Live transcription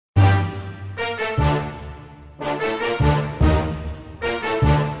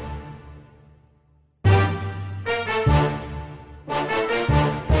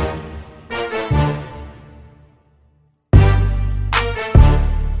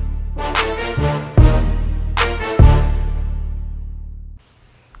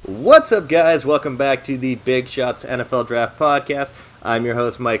What's up, guys? Welcome back to the Big Shots NFL Draft Podcast. I'm your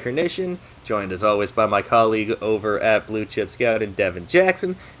host, Mike and joined as always by my colleague over at Bluechip Scout and Devin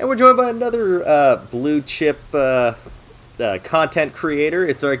Jackson, and we're joined by another Bluechip content creator.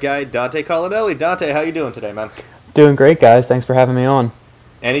 It's our guy Dante Collenelli. Dante, how you doing today, man? Doing great, guys. Thanks for having me on.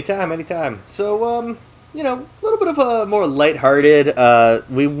 Anytime. So, a little bit of a more lighthearted.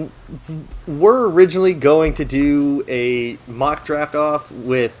 We were originally going to do a mock draft off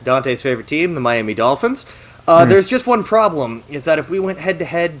with Dante's favorite team, the Miami Dolphins. There's just one problem, is that if we went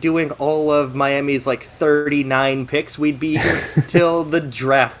head-to-head doing all of Miami's, 39 picks, we'd be here till the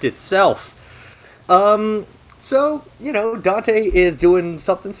draft itself. So, Dante is doing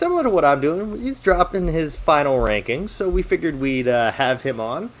something similar to what I'm doing. He's dropping his final rankings, so we figured we'd have him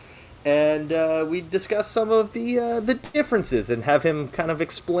on. And we discuss some of the differences and have him kind of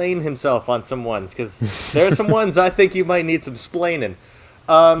explain himself on some ones, because there are some ones I think you might need some splaining.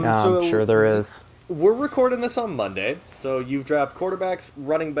 I'm sure there is. We're recording this on Monday, so you've dropped quarterbacks,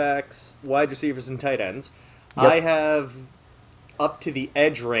 running backs, wide receivers, and tight ends. Yep. I have up to the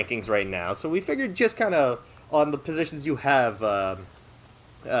edge rankings right now, so we figured just kind of on the positions you have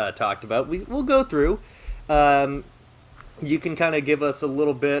talked about, we'll go through. You can kind of give us a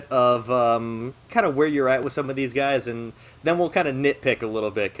little bit of kind of where you're at with some of these guys, and then we'll kind of nitpick a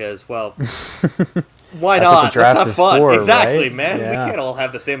little bit because, well, why not? Let's have fun. For, exactly, right? man. Yeah. We can't all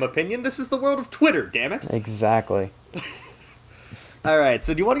have the same opinion. This is the world of Twitter, damn it. Exactly. All right,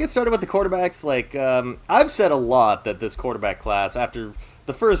 so do you want to get started with the quarterbacks? I've said a lot that this quarterback class, after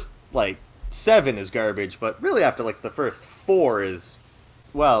the first, 7 is garbage, but really after, the first 4 is,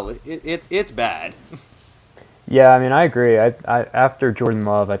 well, it's bad. Yeah, I mean, I agree. I after Jordan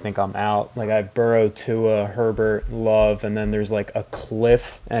Love, I think I'm out. I have Burrow, Tua, Herbert, Love, and then there's a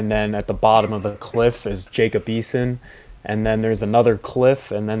cliff, and then at the bottom of the cliff is Jacob Eason, and then there's another cliff,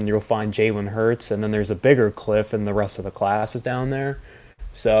 and then you'll find Jalen Hurts, and then there's a bigger cliff, and the rest of the class is down there.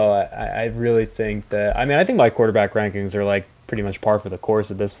 So I really think that, I think my quarterback rankings are pretty much par for the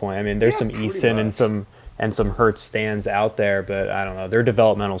course at this point. I mean, there's some Eason and some Hurts stands out there, but I don't know. They're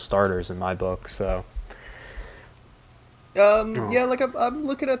developmental starters in my book, so. Yeah, I'm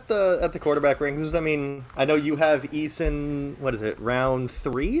looking at the quarterback rankings. I mean, I know you have Eason. What is it? Round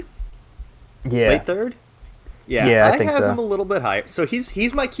 3? Yeah. Late 3rd? Yeah, I think have so. him a little bit higher. So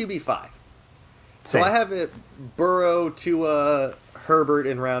he's my QB 5. Same. So I have it Burrow to Herbert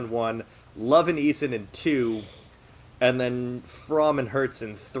in round 1, Love and Eason in 2, and then Fromm and Hurts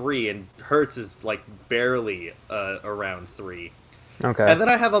in 3. And Hurts is barely around 3. Okay. And then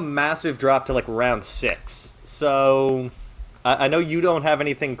I have a massive drop to round 6. So I know you don't have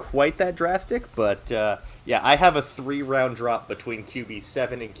anything quite that drastic, but I have a 3-round drop between QB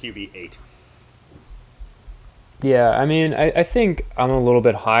 7 and QB 8. Yeah, I mean, I think I'm a little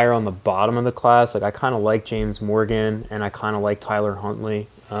bit higher on the bottom of the class. I kind of like James Morgan, and I kind of like Tyler Huntley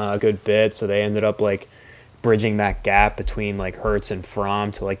a good bit. So they ended up bridging that gap between Hurts and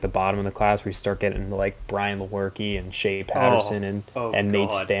Fromm to the bottom of the class, where you start getting into Brian Lewerke and Shea Patterson and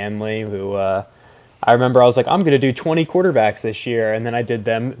Nate Stanley, who I remember I was I'm going to do 20 quarterbacks this year, and then I did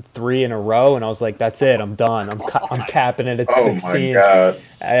them 3 in a row, and I was that's it, I'm done. I'm capping it at 16. Oh my God.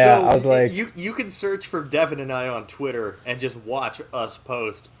 Yeah, so I was you can search for Devin and I on Twitter and just watch us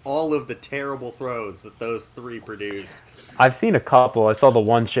post all of the terrible throws that those 3 produced. I've seen a couple. I saw the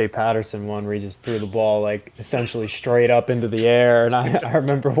one Shea Patterson one where he just threw the ball essentially straight up into the air, and I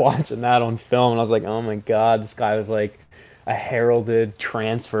remember watching that on film, and I was oh my God, this guy was a heralded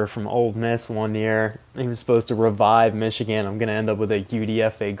transfer from Ole Miss one year. He was supposed to revive Michigan. I'm going to end up with a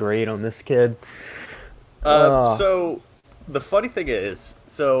UDFA grade on this kid. So the funny thing is,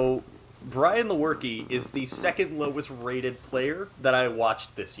 Brian Lewerke is the second lowest rated player that I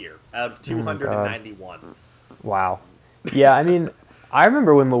watched this year out of 291. Wow. Yeah, I mean, I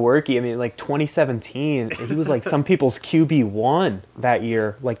remember when Lewerke, 2017, he was some people's QB1 that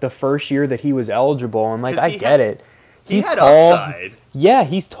year, the first year that he was eligible, and I get it. He's had tall. Upside. Yeah,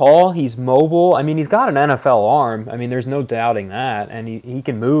 he's tall. He's mobile. I mean, he's got an NFL arm. I mean, there's no doubting that. And he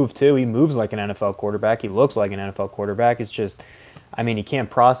can move, too. He moves like an NFL quarterback. He looks like an NFL quarterback. It's just, he can't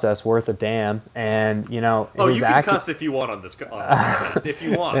process worth a damn. And, you can cuss if you want on this. If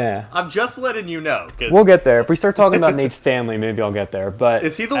you want. Yeah. I'm just letting you know. We'll get there. If we start talking about Nate Stanley, maybe I'll get there. But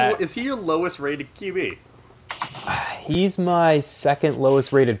is he your lowest rated QB? He's my second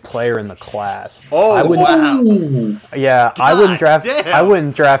lowest rated player in the class. Oh, wow. Yeah, I wouldn't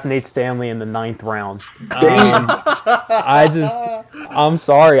draft Nate Stanley in the 9th round. I'm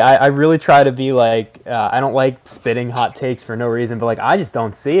sorry. I really try to be like, I don't like spitting hot takes for no reason, but like I just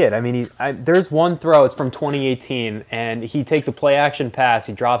don't see it. I mean, there's one throw, it's from 2018, and he takes a play action pass,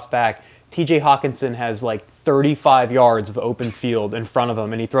 he drops back. TJ Hawkinson has like 35 yards of open field in front of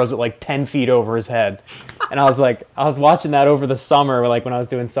him, and he throws it like 10 feet over his head. And I was watching that over the summer, like when I was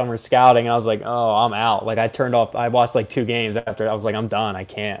doing summer scouting, and I was like, oh, I'm out. Like I watched like 2 games after. I was like, I'm done. I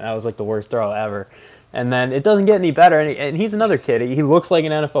can't. That was like the worst throw ever. And then it doesn't get any better. And he's another kid. He looks like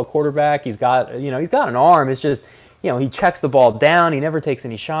an NFL quarterback. He's got an arm. It's just, he checks the ball down. He never takes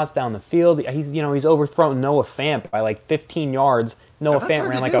any shots down the field. He's overthrown Noah Fant by like 15 yards. Noah Fant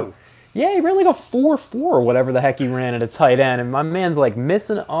ran like he ran like a 4.4 or whatever the heck he ran at a tight end. And my man's like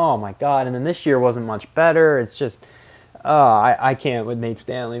missing. Oh my God. And then this year wasn't much better. It's just, I can't with Nate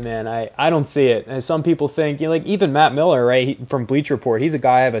Stanley, man. I don't see it. And some people think, like even Matt Miller, right, from Bleacher Report, he's a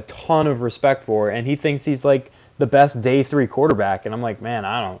guy I have a ton of respect for, and he thinks he's like the best day 3 quarterback. And I'm like, man,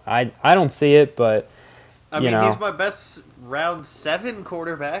 I don't see it, but I mean, he's my best round 7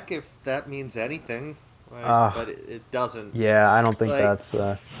 quarterback, if that means anything. Right? But it doesn't. Yeah, I don't think that's...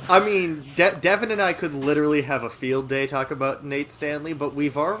 I mean, Devin and I could literally have a field day talk about Nate Stanley, but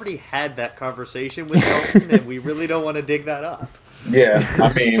we've already had that conversation with Dalton, and we really don't want to dig that up. Yeah,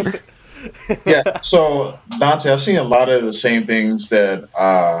 I mean... yeah, so, Dante, I've seen a lot of the same things that,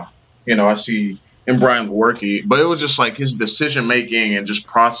 I see in Brian Lewerke, but it was just like his decision-making and just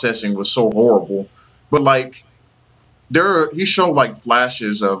processing was so horrible. But, like, he showed, like,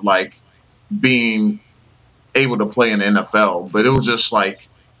 flashes of, like, being able to play in the NFL, but it was just like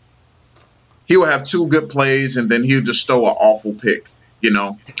he would have 2 good plays and then he would just throw an awful pick,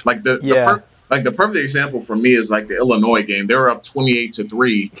 like the perfect example for me is like the Illinois game. They were up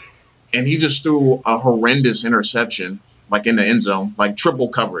 28-3 and he just threw a horrendous interception like in the end zone, like triple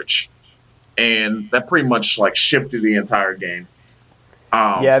coverage, and that pretty much like shifted the entire game.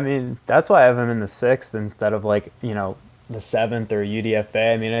 I mean, that's why I have him in the 6th instead of like the 7th or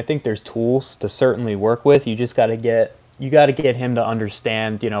UDFA. I mean, I think there's tools to certainly work with. You just got to get him to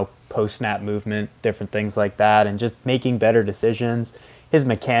understand, post snap movement, different things like that, and just making better decisions. His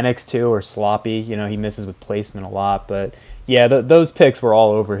mechanics too are sloppy. He misses with placement a lot, but yeah, those picks were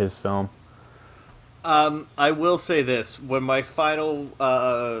all over his film. I will say this: when my final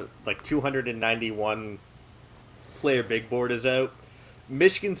 291 player big board is out,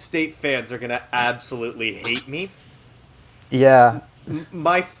 Michigan State fans are gonna absolutely hate me. Yeah.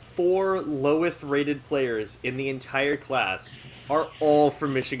 My 4 lowest rated players in the entire class are all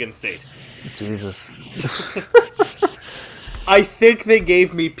from Michigan State. Jesus. I think they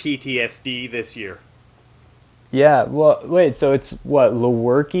gave me PTSD this year. Yeah, well, wait, so it's what,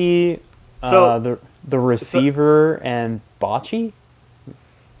 Lewerke, the receiver, and Bocce?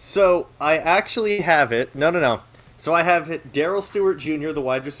 So I actually have it. No. So I have it Darryl Stewart Jr., the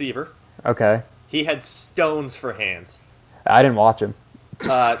wide receiver. Okay. He had stones for hands. I didn't watch him.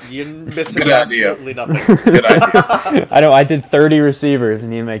 You're missing absolutely nothing. Good idea. I did 30 receivers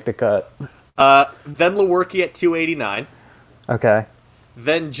and he didn't make the cut. Then Lewerke at 289. Okay.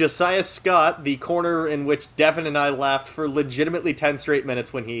 Then Josiah Scott, the corner in which Devin and I laughed for legitimately 10 straight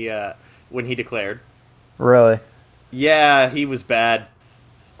minutes when he declared. Really? Yeah, he was bad.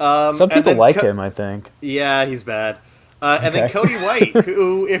 Some people like him, I think. Yeah, he's bad. And then Cody White,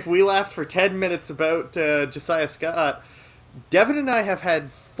 who, if we laughed for 10 minutes about Josiah Scott, Devin and I have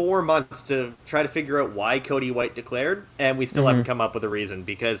had 4 months to try to figure out why Cody White declared, and we still haven't come up with a reason,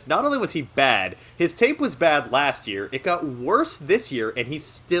 because not only was he bad, his tape was bad last year, it got worse this year, and he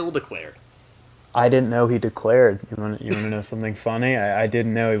still declared. I didn't know he declared. You want to know something funny? I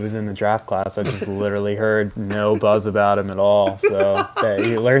didn't know he was in the draft class. I just literally heard no buzz about him at all. So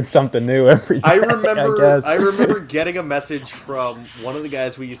you learn something new every day. I remember getting a message from one of the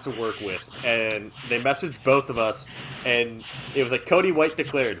guys we used to work with, and they messaged both of us, and it was like, Cody White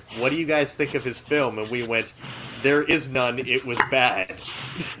declared, what do you guys think of his film? And we went, there is none, it was bad.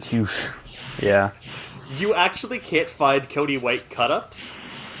 Yeah. You actually can't find Cody White cut-ups?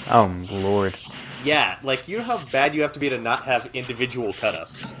 Oh, Lord. Yeah, like, you know how bad you have to be to not have individual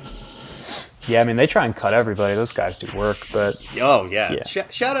cut-ups? Yeah, I mean, they try and cut everybody. Those guys do work, but... Oh, yeah.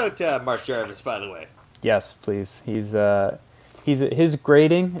 Shout out Mark Jarvis, by the way. Yes, please. His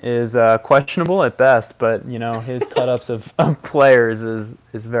grading is questionable at best, but, his cut-ups of players is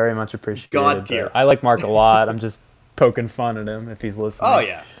very much appreciated. God tier. I like Mark a lot. I'm just poking fun at him if he's listening. Oh,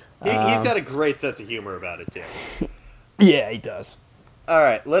 yeah. He's got a great sense of humor about it, too. Yeah, he does. All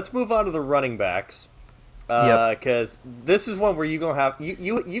right, let's move on to the running backs. Yep. Because this is one where you gonna have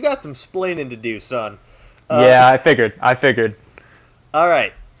you got some splaining to do, son. Yeah, I figured. All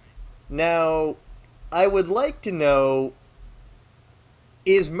right. Now, I would like to know,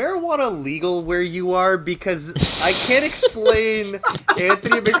 is marijuana legal where you are? Because I can't explain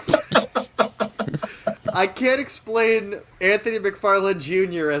I can't explain Anthony McFarland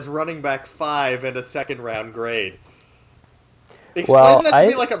Jr. as running back 5 in a second round grade. Explain that to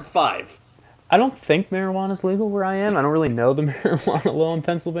me like I'm 5. I don't think marijuana's legal where I am. I don't really know the marijuana law in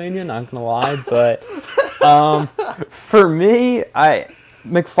Pennsylvania, not gonna lie, but for me,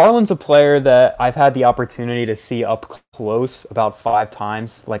 McFarland's a player that I've had the opportunity to see up close about 5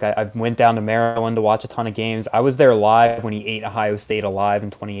 times. Like I went down to Maryland to watch a ton of games. I was there live when he ate Ohio State alive in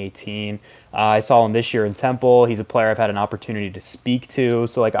 2018. I saw him this year in Temple. He's a player I've had an opportunity to speak to.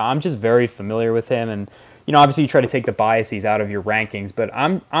 So like I'm just very familiar with him, and obviously you try to take the biases out of your rankings, but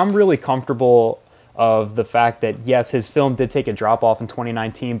I'm really comfortable of the fact that, yes, his film did take a drop off in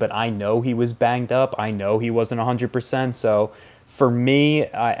 2019, but I know he was banged up. I know he wasn't 100%. So for me,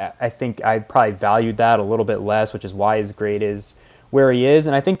 I think I probably valued that a little bit less, which is why his grade is where he is.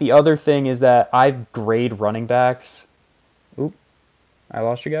 And I think the other thing is that I've grade running backs. Oop, I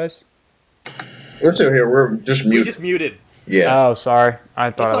lost you guys? We're still here. We're just muted. We just muted. Yeah. Oh, sorry.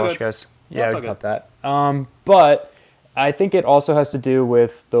 I thought I lost you guys. Yeah, we got that. But I think it also has to do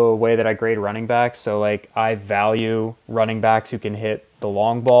with the way that I grade running backs. So, like, I value running backs who can hit the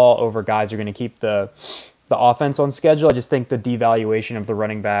long ball over guys who are going to keep the offense on schedule. I just think the devaluation of the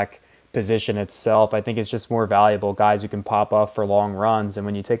running back position itself, I think it's just more valuable. Guys who can pop up for long runs. And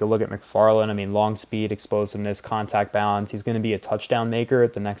when you take a look at McFarland, I mean, long speed, explosiveness, contact balance, he's going to be a touchdown maker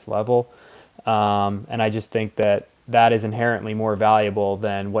at the next level. And I just think that is inherently more valuable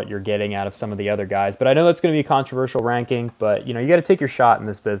than what you're getting out of some of the other guys. But I know that's going to be a controversial ranking, but you got to take your shot in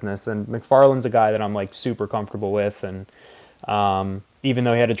this business. And McFarland's a guy that I'm like super comfortable with. And even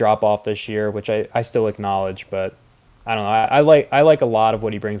though he had a drop off this year, which I still acknowledge, but I don't know. I like a lot of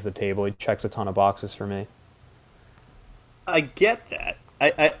what he brings to the table. He checks a ton of boxes for me. I get that.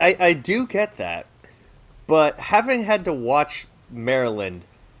 I do get that. But having had to watch Maryland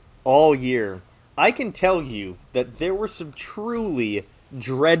all year, I can tell you that there were some truly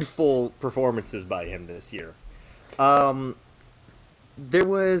dreadful performances by him this year. There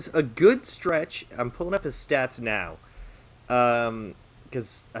was a good stretch. I'm pulling up his stats now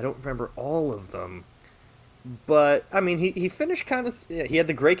because I don't remember all of them. But, I mean, he finished kind of... He had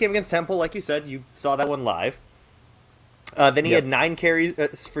the great game against Temple, like you said. You saw that one live. Then he had 9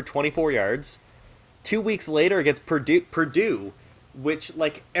 carries for 24 yards. 2 weeks later against Purdue, which,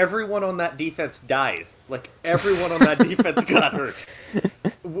 like, everyone on that defense died. Like, everyone on that defense got hurt.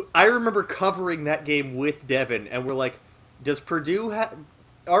 I remember covering that game with Devin, and we're like, does Purdue have...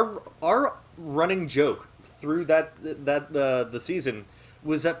 Our running joke through the season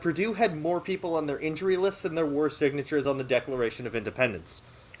was that Purdue had more people on their injury list than there were signatures on the Declaration of Independence.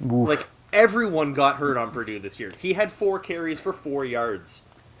 Oof. Like, everyone got hurt on Purdue this year. He had 4 carries for 4 yards.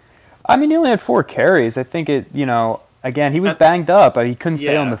 I mean, he only had 4 carries. I think again, he was banged up. He couldn't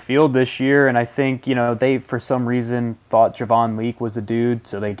stay on the field this year, and I think, they, for some reason, thought Javon Leake was a dude,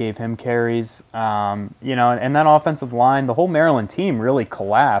 so they gave him carries. And that offensive line, the whole Maryland team really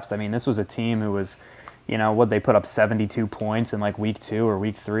collapsed. I mean, this was a team who was, they put up 72 points in, like, week 2 or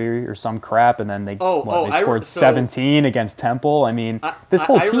week 3 or some crap, and then they scored 17 against Temple. I mean, this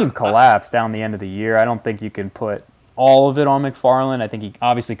whole team collapsed down the end of the year. I don't think you can put all of it on McFarland. I think he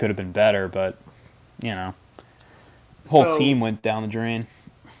obviously could have been better, but, the whole team went down the drain.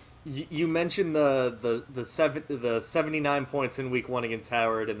 You mentioned the 79 points in week 1 against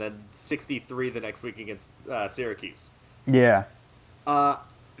Howard, and then 63 the next week against Syracuse. Yeah.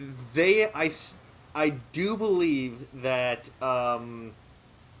 I do believe that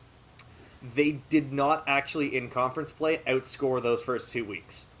they did not actually in conference play outscore those first 2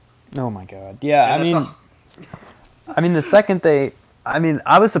 weeks. Oh my God! Yeah, I mean, the second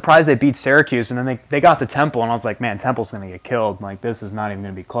I was surprised they beat Syracuse, but then they got to Temple, and I was like, man, Temple's going to get killed. Like, this is not even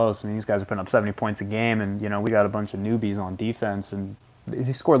going to be close. I mean, these guys are putting up 70 points a game, and, we got a bunch of newbies on defense, and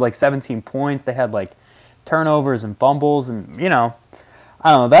they scored, like, 17 points. They had, like, turnovers and fumbles, and, I don't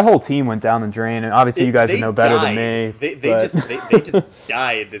know. That whole team went down the drain, and obviously you guys would know better than me. They just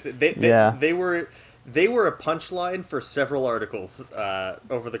died. They were a punchline for several articles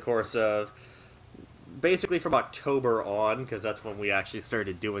over the course of... basically from October on, because that's when we actually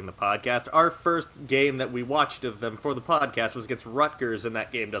started doing the podcast. Our first game that we watched of them for the podcast was against Rutgers, and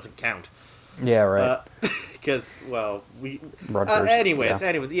that game doesn't count. Yeah, right. Because Rutgers. anyways,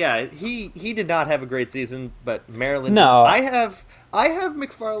 yeah, he did not have a great season, but Maryland. No. I have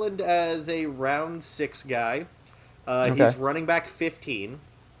McFarland as a round 6 guy. Okay. He's running back 15.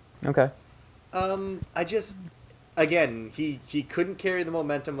 Okay. I just again he couldn't carry the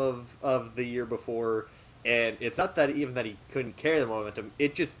momentum of the year before, and it's not that even that he couldn't carry the momentum.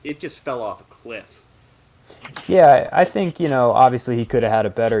 It just fell off a cliff. Yeah, I think, obviously he could have had a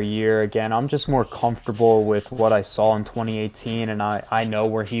better year. Again, I'm just more comfortable with what I saw in 2018, and I know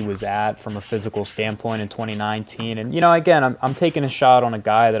where he was at from a physical standpoint in 2019. And, again, I'm taking a shot on a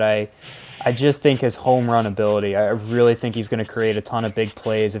guy that I just think his home run ability. I really think he's going to create a ton of big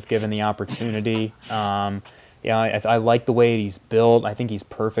plays if given the opportunity. I like the way he's built. I think he's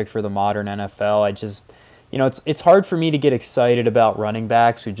perfect for the modern NFL. I just, it's hard for me to get excited about running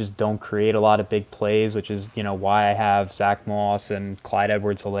backs who just don't create a lot of big plays, which is, why I have Zach Moss and Clyde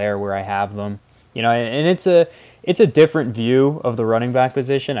Edwards-Helaire where I have them. And it's a different view of the running back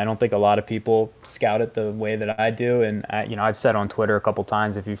position. I don't think a lot of people scout it the way that I do. And, I've said on Twitter a couple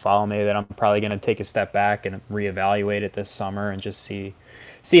times, if you follow me, that I'm probably going to take a step back and reevaluate it this summer and just see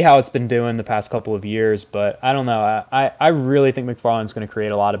how it's been doing the past couple of years. But I don't know. I really think McFarland's going to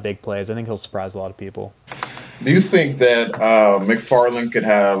create a lot of big plays. I think he'll surprise a lot of people. Do you think that McFarland could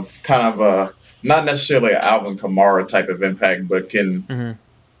have kind of a not necessarily an Alvin Kamara type of impact, but can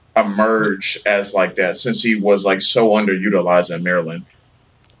emerge as like that since he was like so underutilized in Maryland?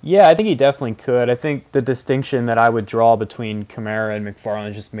 Yeah, I think he definitely could. I think the distinction that I would draw between Kamara and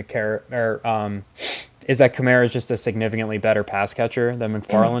McFarland is that Kamara is just a significantly better pass catcher than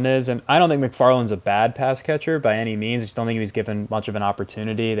McFarland is. And I don't think McFarland's a bad pass catcher by any means. I just don't think he was given much of an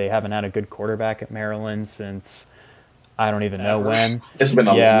opportunity. They haven't had a good quarterback at Maryland since I don't even know when. It's been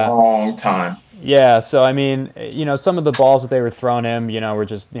a long time. Yeah, so I mean, some of the balls that they were throwing him, were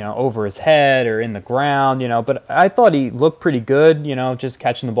just, over his head or in the ground, but I thought he looked pretty good, just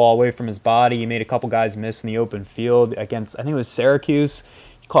catching the ball away from his body. He made a couple guys miss in the open field against, I think it was Syracuse.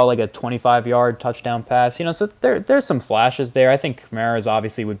 He caught like a 25-yard touchdown pass, so there's some flashes there. I think Kamara's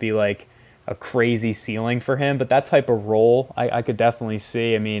obviously would be like a crazy ceiling for him, but that type of role I could definitely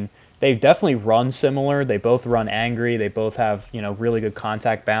see. I mean, they definitely run similar. They both run angry. They both have, really good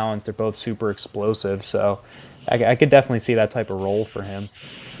contact balance. They're both super explosive. So I could definitely see that type of role for him.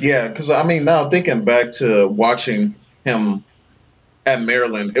 Yeah, because, I mean, now thinking back to watching him at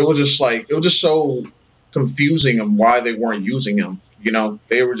Maryland, it was just so confusing on why they weren't using him.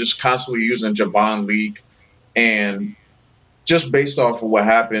 They were just constantly using Javon Leake. And just based off of what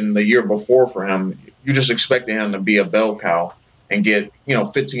happened the year before for him, you just expected him to be a bell cow and get,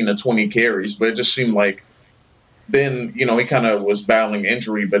 15 to 20 carries. But it just seemed like then, he kind of was battling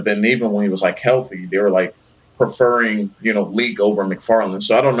injury. But then even when he was, like, healthy, they were, like, preferring, Leak over McFarland.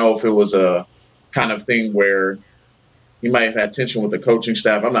 So I don't know if it was a kind of thing where he might have had tension with the coaching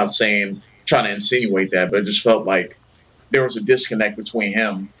staff. I'm not trying to insinuate that, but it just felt like there was a disconnect between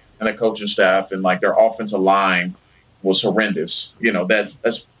him and the coaching staff. And, like, their offensive line was horrendous.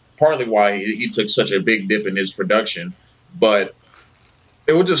 That's partly why he took such a big dip in his production. But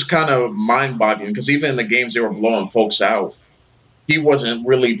it was just kind of mind-boggling because even in the games they were blowing folks out, he wasn't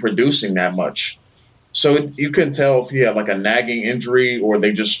really producing that much. So you couldn't tell if he had like a nagging injury or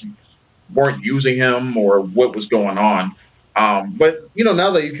they just weren't using him or what was going on. But,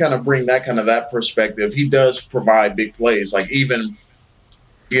 now that you kind of bring that perspective, he does provide big plays. Like even,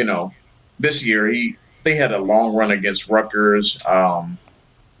 this year they had a long run against Rutgers and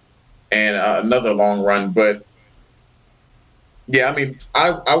another long run, but yeah, I mean,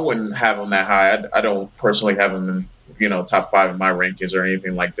 I wouldn't have him that high. I don't personally have him in, top 5 in my rankings or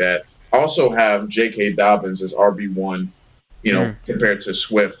anything like that. I also have J.K. Dobbins as RB1, compared to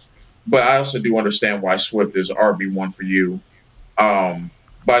Swift. But I also do understand why Swift is RB1 for you. But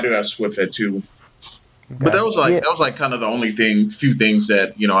I do have Swift at 2. Okay. But that was like kind of the only few things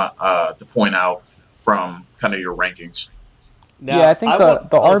that, to point out from kind of your rankings. Now, yeah, I think the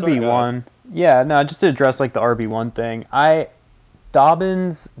RB1. Yeah, no, just to address like the RB1 thing,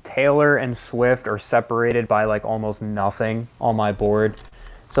 Dobbins, Taylor, and Swift are separated by like almost nothing on my board.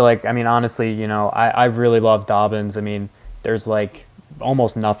 So like, I mean, honestly, I really love Dobbins. I mean, there's like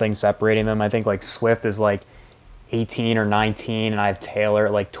almost nothing separating them. I think like Swift is like 18 or 19, and I have Taylor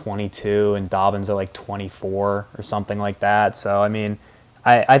at like 22 and Dobbins at like 24 or something like that. So, I mean,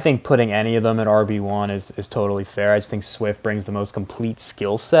 I think putting any of them at RB1 is totally fair. I just think Swift brings the most complete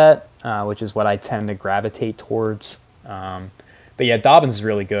skill set, which is what I tend to gravitate towards. But yeah, Dobbins is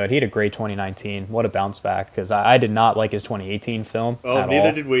really good. He had a great 2019. What a bounce back, because I did not like his 2018 film at all.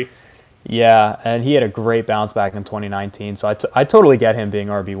 Neither did we. Yeah, and he had a great bounce back in 2019, so I totally get him being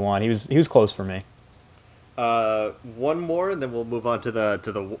RB1. He was close for me. One more, and then we'll move on to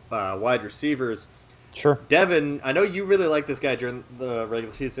the wide receivers. Sure. Devin, I know you really like this guy during the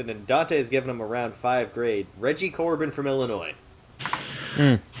regular season, and Dante has given him a round 5 grade. Reggie Corbin from Illinois.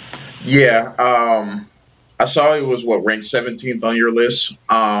 Yeah, I saw he was ranked 17th on your list.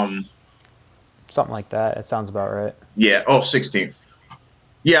 Something like that. It sounds about right. Yeah, 16th.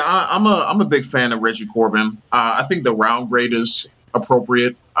 Yeah, I'm a big fan of Reggie Corbin. I think the round grade is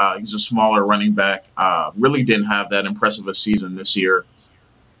appropriate. He's a smaller running back. Really didn't have that impressive a season this year.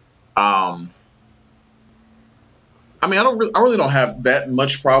 I mean, I really don't have that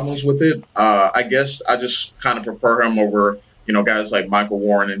much problems with it. I guess I just kind of prefer him over, guys like Michael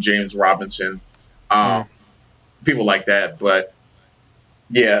Warren and James Robinson, people like that. But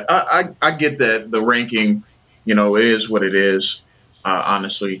yeah, I get that the ranking, is what it is,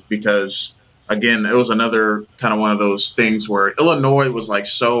 honestly, because again, it was another kind of one of those things where Illinois was like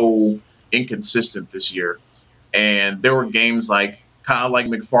so inconsistent this year, and there were games like kind of like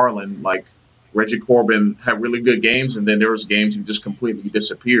McFarland, like Reggie Corbin had really good games, and then there was games he just completely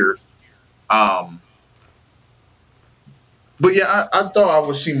disappeared. But yeah, I thought I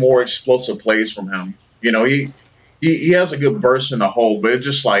would see more explosive plays from him. He has a good burst in the hole, but it's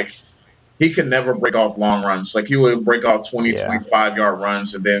just like he could never break off long runs. Like he would break off 20, 25-yard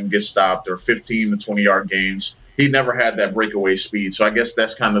runs and then get stopped, or 15 to 20-yard gains. He never had that breakaway speed. So I guess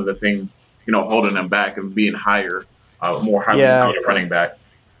that's kind of the thing, holding him back and being more highly touted running back.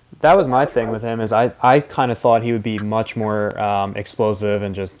 That was my thing with him, is I kind of thought he would be much more explosive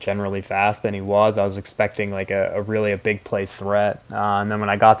and just generally fast than he was. I was expecting like a really big play threat. And then when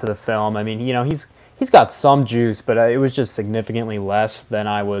I got to the film, I mean, he's got some juice, but it was just significantly less than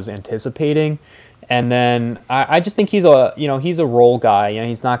I was anticipating. And then I just think he's a role guy.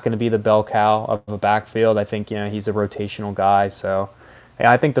 He's not going to be the bell cow of a backfield. I think, he's a rotational guy. So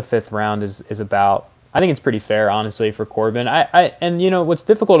yeah, I think the 5th round is about, I think it's pretty fair, honestly, for Corbin. And what's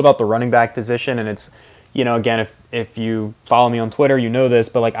difficult about the running back position, and it's, again, if you follow me on Twitter, you know this,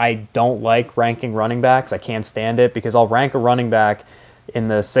 but like I don't like ranking running backs. I can't stand it because I'll rank a running back in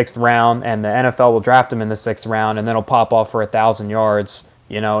the 6th round, and the NFL will draft him in the 6th round, and then he'll pop off for 1,000 yards,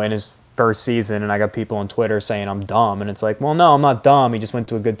 in his first season, and I got people on Twitter saying I'm dumb, and it's like, well, no, I'm not dumb. He just went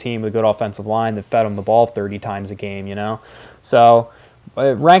to a good team with a good offensive line that fed him the ball 30 times a game, So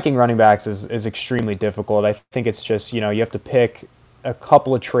ranking running backs is extremely difficult. I think it's just, you have to pick a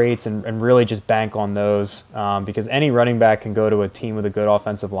couple of traits and really just bank on those, because any running back can go to a team with a good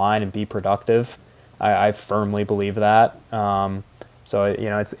offensive line and be productive. I firmly believe that. So,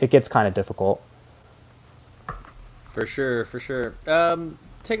 it gets kind of difficult. For sure.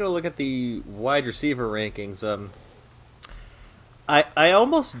 Taking a look at the wide receiver rankings, I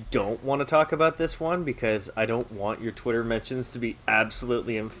almost don't want to talk about this one because I don't want your Twitter mentions to be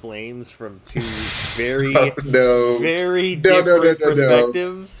absolutely in flames from two very different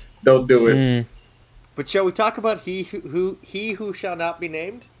perspectives. Don't do it. But shall we talk about he who shall not be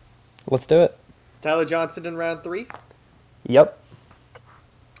named? Let's do it. Tyler Johnson in round 3? Yep.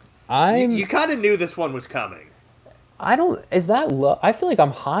 You kind of knew this one was coming. I feel like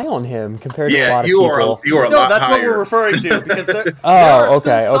I'm high on him compared to a lot of people. You are a lot that's higher. what we're referring to, because there are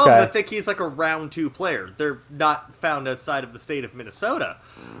still some that think he's like a round 2 player. They're not found outside of the state of Minnesota.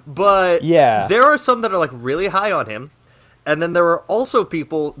 But there are some that are like really high on him. And then there are also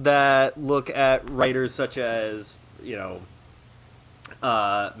people that look at writers such as,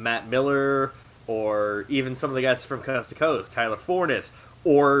 Matt Miller, or even some of the guys from Coast to Coast, Tyler Fornes,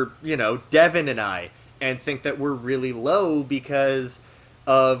 or, Devin and I, and think that we're really low because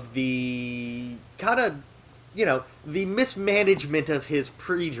of the kind of, the mismanagement of his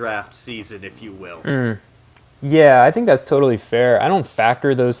pre-draft season, if you will. Yeah, I think that's totally fair. I don't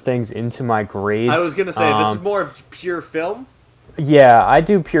factor those things into my grades. I was going to say, this is more of pure film. Yeah, I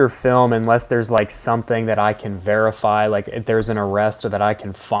do pure film unless there's like something that I can verify, like if there's an arrest that I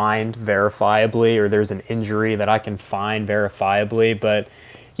can find verifiably, or there's an injury that I can find verifiably. But,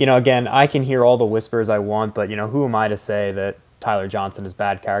 again, I can hear all the whispers I want, but, who am I to say that Tyler Johnson is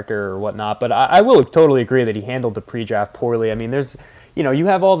bad character or whatnot? But I will totally agree that he handled the pre-draft poorly. I mean, there's, you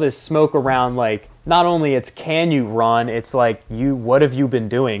have all this smoke around, like, not only it's can you run, it's like, what have you been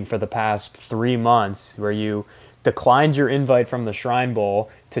doing for the past 3 months where you declined your invite from the Shrine Bowl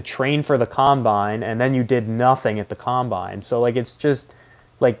to train for the Combine, and then you did nothing at the Combine. So, like, it's just,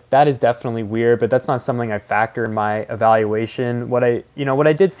 like, that is definitely weird, but that's not something I factor in my evaluation. What I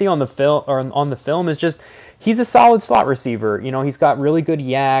did see on the film is just, he's a solid slot receiver. He's got really good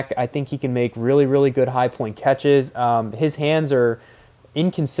yak. I think he can make really, really good high point catches. His hands are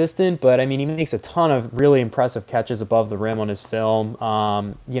inconsistent, but I mean, he makes a ton of really impressive catches above the rim on his film.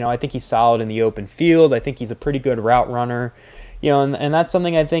 I think he's solid in the open field. I think he's a pretty good route runner. And that's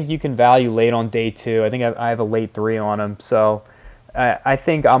something I think you can value late on day 2. I think I have a late 3 on him. So I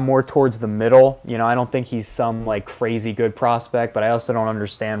think I'm more towards the middle. I don't think he's some like crazy good prospect, but I also don't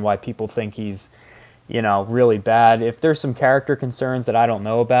understand why people think he's, really bad. If there's some character concerns that I don't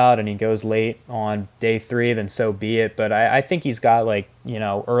know about and he goes late on day 3, then so be it. But I think he's got like,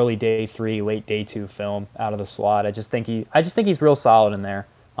 early day 3, late day 2 film out of the slot. I just think he's real solid in there,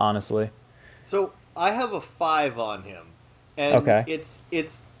 honestly. So I have a 5 on him. And okay.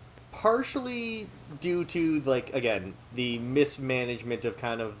 It's partially due to, like, again, the mismanagement of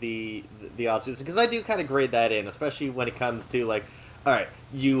kind of the offseason, because I do kind of grade that in, especially when it comes to, like, all right,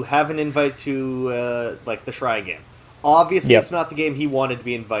 you have an invite to, like, the Shrine Game. Obviously, It's not the game he wanted to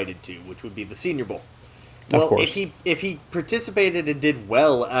be invited to, which would be the Senior Bowl. Well, of course. if he participated and did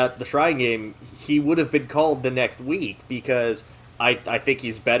well at the Shrine Game, he would have been called the next week, because I think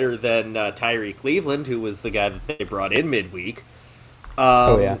he's better than Tyree Cleveland, who was the guy that they brought in midweek.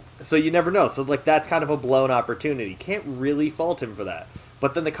 So you never know. So, like, that's kind of a blown opportunity. Can't really fault him for that.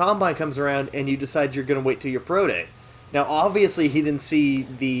 But then the Combine comes around, and you decide you're going to wait till your pro day. Now, obviously, he didn't see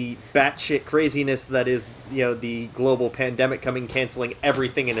the batshit craziness that is, the global pandemic coming, canceling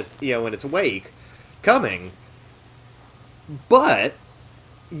everything in its, in its wake, coming. But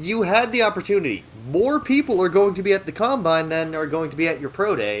you had the opportunity. More people are going to be at the Combine than are going to be at your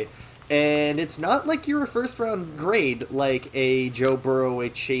pro day. And it's not like you're a first-round grade like a Joe Burrow, a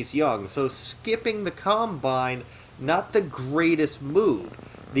Chase Young. So skipping the Combine, not the greatest move.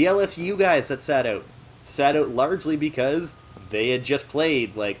 The LSU guys that sat out largely because they had just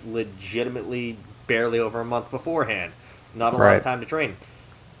played, like, legitimately barely over a month beforehand. Not a lot of time to train.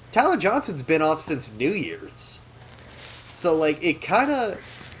 Tyler Johnson's been off since New Year's. So, like, it kind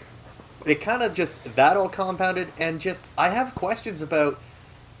of just, that all compounded, and just, I have questions about,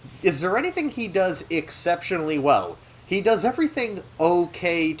 is there anything he does exceptionally well? He does everything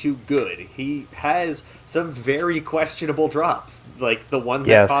okay to good. He has some very questionable drops, like the one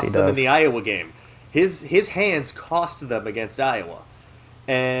that cost them in the Iowa game. His hands cost them against Iowa.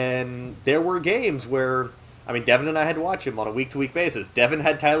 And there were games where, I mean, Devin and I had to watch him on a week-to-week basis. Devin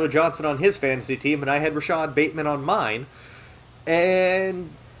had Tyler Johnson on his fantasy team, and I had Rashad Bateman on mine. And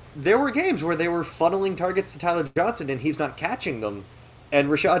there were games where they were funneling targets to Tyler Johnson, and he's not catching them. And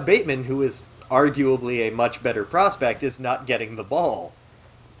Rashad Bateman, who is arguably a much better prospect, is not getting the ball.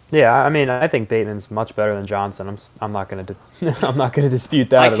 Yeah, I mean, I think Bateman's much better than Johnson. I'm not gonna I'm not gonna dispute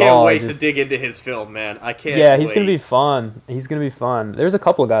that at all. I can't wait to dig into his film, man. I can't. Yeah, he's gonna be fun. He's gonna be fun. There's a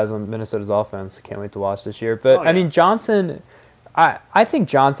couple of guys on Minnesota's offense I can't wait to watch this year. But I mean, Johnson, I think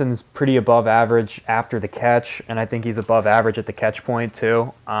Johnson's pretty above average after the catch, and I think he's above average at the catch point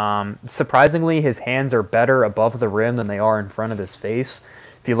too. Surprisingly, his hands are better above the rim than they are in front of his face.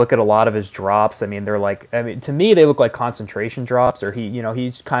 If you look at a lot of his drops, I mean, to me, they look like concentration drops, or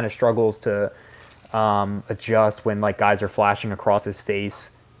he kind of struggles to adjust when, like, guys are flashing across his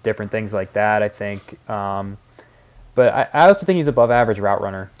face, different things like that, I think. But I also think he's above average route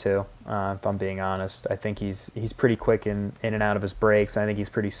runner too, if I'm being honest. I think he's pretty quick in and out of his breaks. I think he's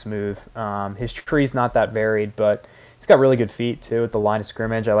pretty smooth. His tree's not that varied, but he's got really good feet too at the line of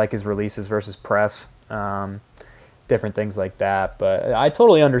scrimmage. I like his releases versus press. Different things like that, but I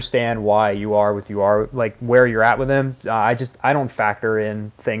totally understand why you are like where you're at with him. I don't factor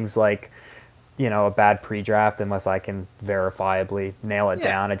in things like, a bad pre-draft unless I can verifiably nail it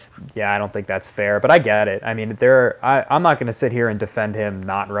down. I don't think that's fair, but I get it. I mean, I'm not going to sit here and defend him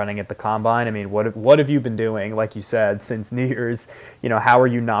not running at the Combine. I mean, what have you been doing, like you said, since New Year's? How are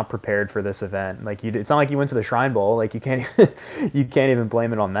you not prepared for this event? Like, it's not like you went to the Shrine Bowl. Like, you can't even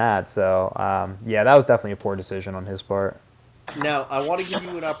blame it on that. So, that was definitely a poor decision on his part. Now, I want to give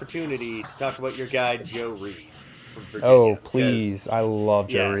you an opportunity to talk about your guy, Joe Reed. Virginia, oh, please. I love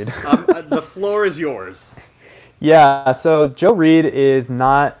Joe Reed. The floor is yours. Yeah, so Joe Reed is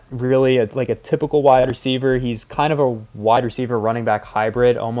not really a typical wide receiver. He's kind of a wide receiver running back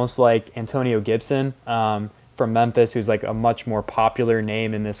hybrid, almost like Antonio Gibson from Memphis, who's like a much more popular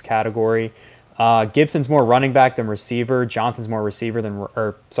name in this category. Gibson's more running back than receiver.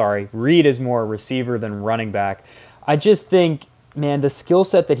 Reed is more receiver than running back. I just think, man, the skill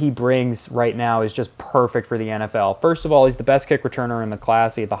set that he brings right now is just perfect for the NFL. First of all, he's the best kick returner in the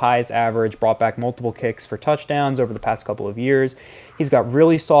class. He had the highest average, brought back multiple kicks for touchdowns over the past couple of years. He's got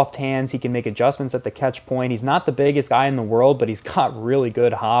really soft hands. He can make adjustments at the catch point. He's not the biggest guy in the world, but he's got really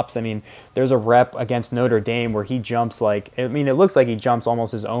good hops. I mean, there's a rep against Notre Dame where he jumps it looks like he jumps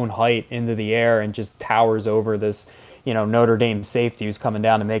almost his own height into the air and just towers over this Notre Dame safety who's coming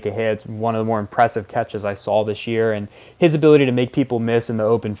down to make a hit. It's one of the more impressive catches I saw this year, and his ability to make people miss in the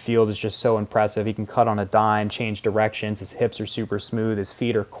open field is just so impressive. He can cut on a dime, change directions. His hips are super smooth. His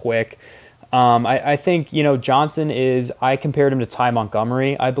feet are quick. I think, Johnson I compared him to Ty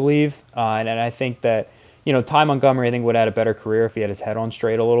Montgomery, I believe. And I think that, Ty Montgomery, I think, would have had a better career if he had his head on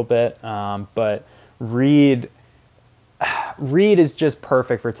straight a little bit. But Reed is just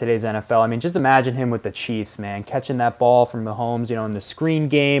perfect for today's NFL. I mean, just imagine him with the Chiefs, man, catching that ball from Mahomes, in the screen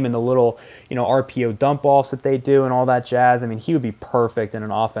game and the little, RPO dump offs that they do and all that jazz. I mean, he would be perfect in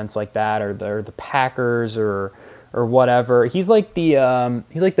an offense like that, or the Packers, or whatever. He's like the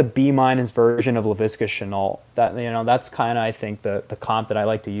B- version of Laviska Shenault. That's kind of, I think, the comp that I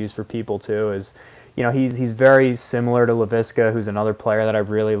like to use for people too. Is he's very similar to Laviska, who's another player that I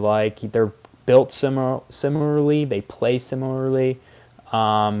really like. They're built similarly. They play similarly.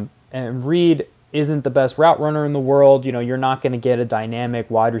 And Reed isn't the best route runner in the world. You're not going to get a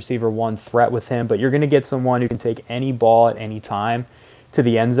dynamic wide receiver one threat with him, but you're going to get someone who can take any ball at any time to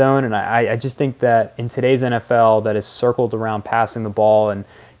the end zone. And I just think that in today's NFL that is circled around passing the ball and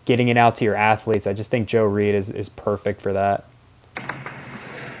getting it out to your athletes, I just think Joe Reed is perfect for that.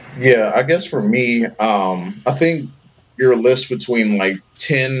 Yeah, I guess for me, I think your list between like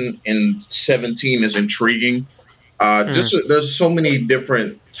 10 and 17 is intriguing. There's so many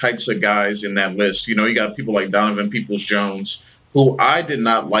different types of guys in that list. You got people like Donovan Peoples-Jones, who I did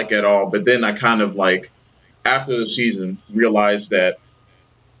not like at all, but then I kind of like, after the season, realized that,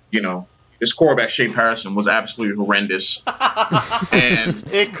 this quarterback, Shea Harrison, was absolutely horrendous. And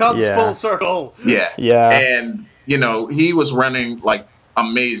it comes full circle. Yeah. Yeah. And, he was running like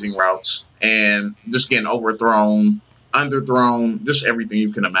amazing routes and just getting overthrown, underthrown, just everything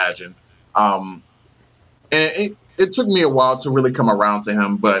you can imagine. And it took me a while to really come around to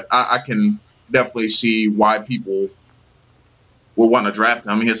him, but I can definitely see why people would want to draft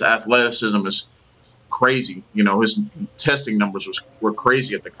him. I mean, his athleticism is crazy. His testing numbers were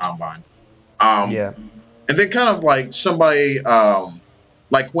crazy at the combine. And then kind of like somebody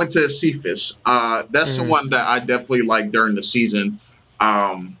like Quintez Cephas. That's someone that I definitely like during the season.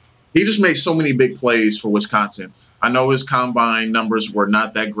 He just made so many big plays for Wisconsin. I know his combine numbers were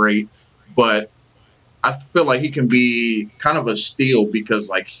not that great, but I feel like he can be kind of a steal because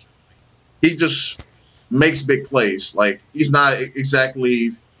like he just makes big plays. Like he's not exactly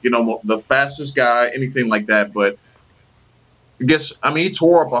the fastest guy, anything like that. But he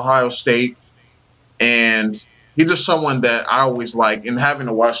tore up Ohio State, and he's just someone that I always like. And having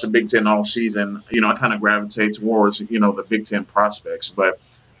to watch the Big Ten all season, I kind of gravitate towards, the Big Ten prospects. But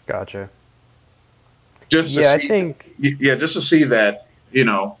gotcha. Just to see that,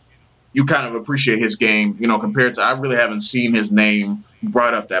 you kind of appreciate his game, compared to I really haven't seen his name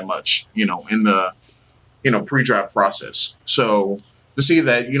brought up that much, in the, pre-draft process. So to see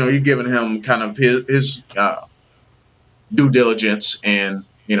that, you're giving him kind of his due diligence and,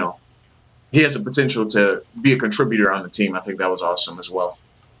 he has the potential to be a contributor on the team. I think that was awesome as well.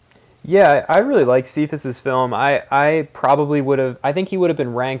 Yeah, I really like Cephas's film. I probably would have. I think he would have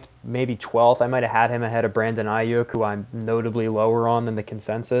been ranked maybe 12th. I might have had him ahead of Brandon Ayuk, who I'm notably lower on than the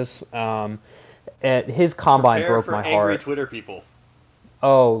consensus. And his combine broke my heart. Angry Twitter people.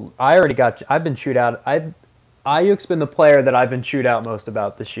 Oh, I've been chewed out. Ayuk's been the player that I've been chewed out most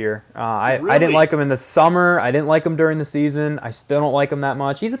about this year. I didn't like him in the summer. I didn't like him during the season. I still don't like him that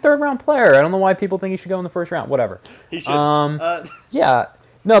much. He's a third-round player. I don't know why people think he should go in the first round. Whatever. He should. Yeah.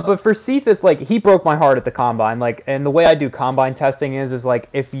 No, but for Cephas, like, he broke my heart at the combine. Like, and the way I do combine testing is like,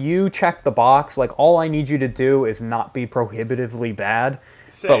 if you check the box, like, all I need you to do is not be prohibitively bad.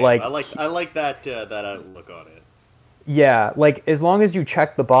 Same. But like, I like that outlook on it. Yeah, like, as long as you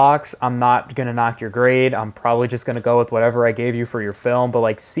check the box, I'm not going to knock your grade. I'm probably just going to go with whatever I gave you for your film. But,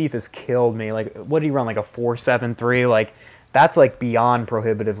 like, Cephas killed me. Like, what did he run, like a 4.73? Like, that's, like, beyond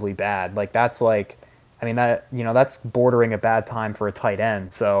prohibitively bad. Like, that's, like, I mean, that's bordering a bad time for a tight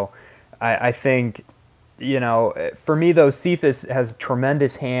end. So I think, for me, though, Cephas has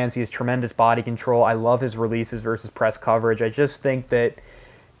tremendous hands. He has tremendous body control. I love his releases versus press coverage. I just think that,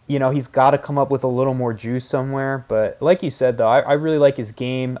 he's got to come up with a little more juice somewhere. But like you said, though, I really like his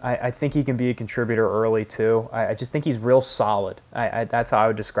game. I think he can be a contributor early, too. I just think he's real solid. That's how I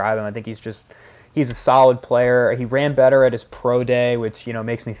would describe him. I think he's a solid player. He ran better at his pro day, which,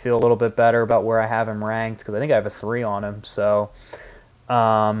 makes me feel a little bit better about where I have him ranked, because I think I have a 3 on him. So,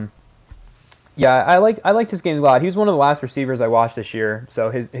 yeah, I liked his game a lot. He was one of the last receivers I watched this year,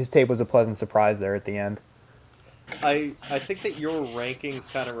 so his tape was a pleasant surprise there at the end. I think that your rankings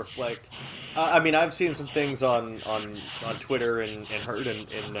kind of reflect. I've seen some things on Twitter and heard in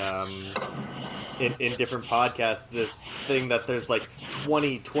in different podcasts this thing that there's like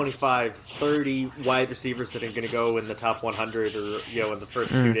 20, 25, 30 wide receivers that are going to go in the top 100 or in the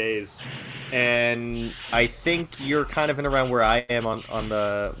first 2 days, and I think you're kind of in around where I am on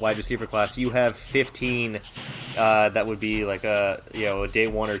the wide receiver class. You have 15 that would be like a day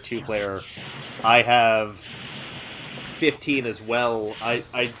 1 or 2 player. I have 15 as well. I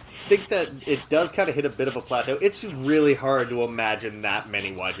think that it does kind of hit a bit of a plateau. It's really hard to imagine that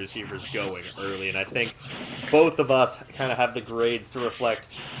many wide receivers going early, and I think both of us kind of have the grades to reflect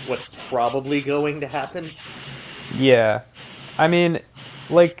what's probably going to happen. Yeah. I mean,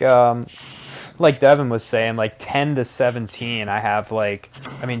 like Devin was saying, like 10 to 17, I have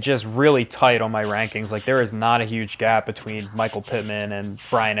just really tight on my rankings. Like there is not a huge gap between Michael Pittman and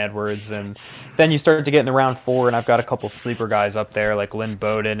Bryan Edwards, and then you start to get in the round 4, and I've got a couple sleeper guys up there like Lynn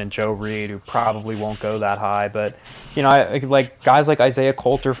Bowden and Joe Reed, who probably won't go that high, but I like guys like Isaiah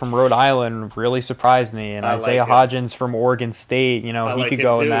Coulter from Rhode Island really surprised me, and Isaiah Hodgins from Oregon State. He could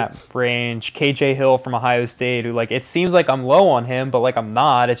go in that range. KJ Hill from Ohio State, who it seems like I'm low on him, but I'm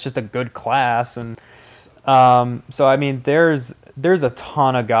not. It's just a good class, and so I mean, there's a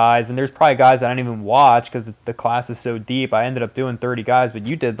ton of guys, and there's probably guys that I didn't even watch because the class is so deep. I ended up doing 30 guys, but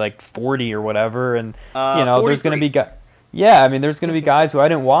you did 40 or whatever, and there's going to be guys. Yeah, I mean, there's going to be guys who I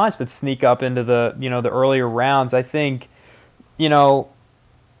didn't watch that sneak up into the the earlier rounds. I think,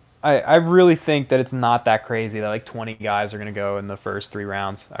 I really think that it's not that crazy that 20 guys are going to go in the first 3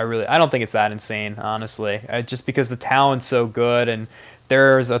 rounds. I don't think it's that insane, honestly. Just because the talent's so good, and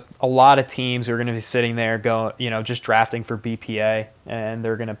there's a lot of teams who are going to be sitting there just drafting for BPA, and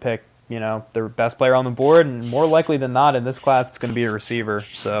they're going to pick their best player on the board, and more likely than not in this class it's going to be a receiver.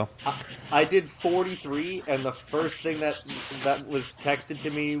 So I did 43, and the first thing that was texted to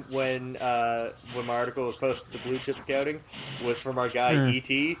me when my article was posted to Bluechip Scouting was from our guy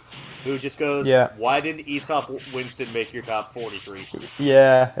ET, who just goes, "Why did Aesop Winston make your top 43?"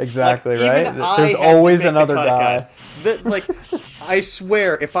 Yeah, exactly, right. There's always another guy. I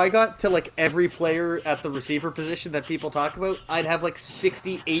swear, if I got to every player at the receiver position that people talk about, I'd have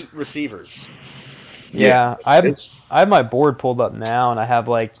 68 receivers. Yeah, I have my board pulled up now, and I have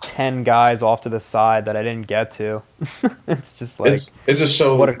 10 guys off to the side that I didn't get to. It's just it's just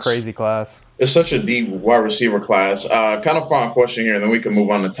so what a crazy class. It's such a deep wide receiver class. Kind of fun question here, and then we can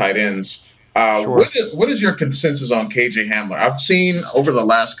move on to tight ends. Sure. What is your consensus on KJ Hamler? I've seen over the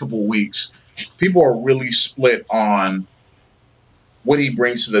last couple of weeks, people are really split on what he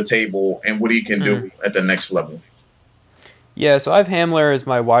brings to the table and what he can do at the next level. Yeah, so I have Hamler as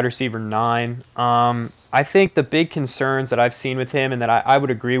my wide receiver 9. I think the big concerns that I've seen with him and that I would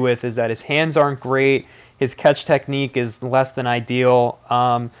agree with is that his hands aren't great, his catch technique is less than ideal,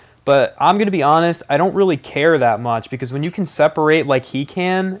 but I'm going to be honest, I don't really care that much because when you can separate like he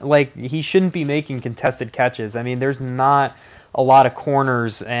can, he shouldn't be making contested catches. I mean, there's not a lot of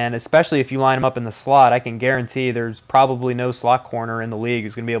corners, and especially if you line him up in the slot, I can guarantee there's probably no slot corner in the league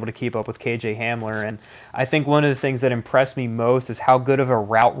who's going to be able to keep up with KJ Hamler. And I think one of the things that impressed me most is how good of a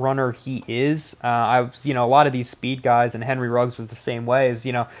route runner he is. A lot of these speed guys, and Henry Ruggs was the same way, is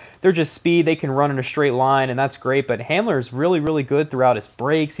they're just speed, they can run in a straight line, and that's great. But Hamler is really, really good throughout his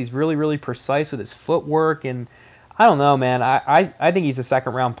breaks. He's really, really precise with his footwork, and I don't know, man. I think he's a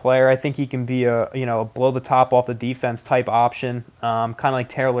second-round player. I think he can be a blow the top off the defense type option, kind of like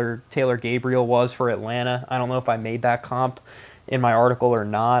Taylor Gabriel was for Atlanta. I don't know if I made that comp in my article or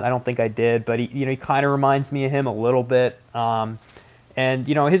not. I don't think I did, but he kind of reminds me of him a little bit. And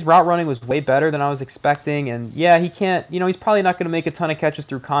his route running was way better than I was expecting. And yeah, he can't. He's probably not going to make a ton of catches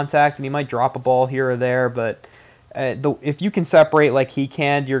through contact, and he might drop a ball here or there, but if you can separate like he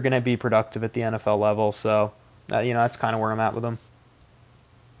can, you're going to be productive at the NFL level. So. That's kind of where I'm at with him.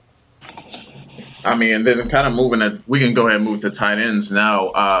 I mean, and then kind of we can go ahead and move to tight ends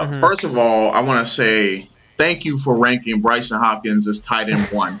now. First of all, I want to say thank you for ranking Bryson Hopkins as tight end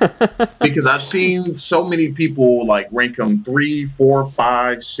 1 because I've seen so many people rank him 3, 4,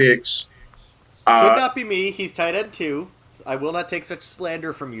 5, 6. Could not be me. He's tight end 2. I will not take such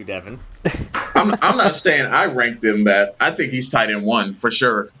slander from you, Devin. I'm not saying I ranked him that. I think he's tight end 1 for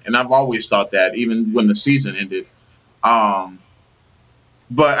sure, and I've always thought that, even when the season ended. But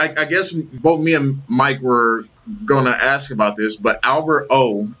I guess both me and Mike were going to ask about this. But Albert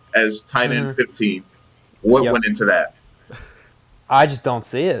O as tight end 15, what went into that? I just don't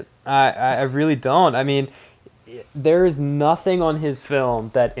see it. I really don't. I mean, there is nothing on his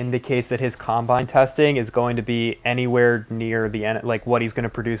film that indicates that his combine testing is going to be anywhere near what he's going to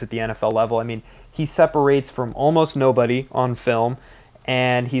produce at the NFL level. I mean, he separates from almost nobody on film,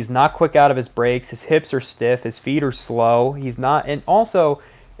 and he's not quick out of his breaks. His hips are stiff. His feet are slow. He's not, and also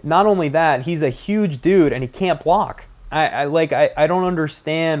not only that, he's a huge dude and he can't block. I don't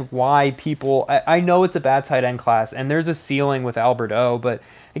understand why people. I know it's a bad tight end class, and there's a ceiling with Albert O. But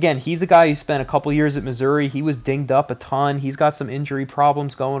again, he's a guy who spent a couple years at Missouri. He was dinged up a ton. He's got some injury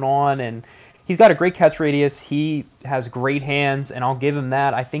problems going on, and he's got a great catch radius. He has great hands, and I'll give him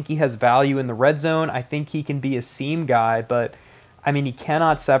that. I think he has value in the red zone. I think he can be a seam guy, but I mean, he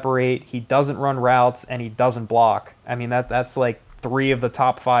cannot separate. He doesn't run routes, and he doesn't block. I mean, that's like 3 of the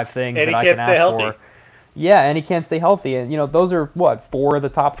top 5 things And that he I can't can stay ask healthy. for. Yeah, and he can't stay healthy. And, those are, 4 of the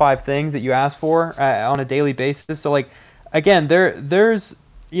top 5 things that you ask for on a daily basis. So, like, again, there's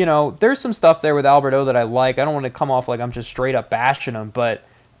some stuff there with Alberto that I like. I don't want to come off like I'm just straight up bashing him, but,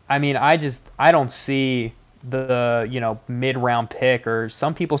 I mean, I don't see the, mid-round pick, or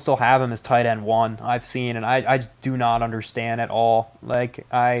some people still have him as tight end 1, I've seen, and I just do not understand at all. Like,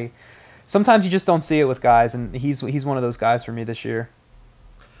 sometimes you just don't see it with guys, and he's one of those guys for me this year.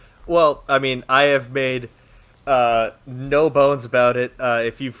 Well, I mean, I have made no bones about it.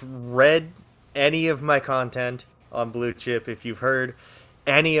 If you've read any of my content on Bluechip, if you've heard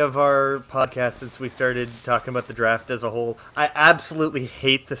any of our podcasts since we started talking about the draft as a whole, I absolutely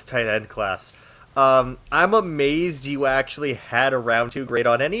hate this tight end class. I'm amazed you actually had a round 2 grade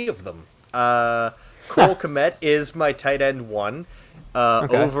on any of them. Cole Kmet is my tight end 1.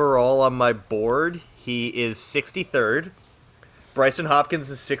 Okay. Overall on my board, he is 63rd. Bryson Hopkins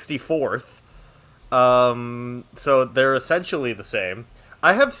is 64th. So they're essentially the same.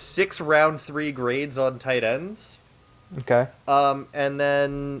 I have 6 round 3 grades on tight ends. Okay. And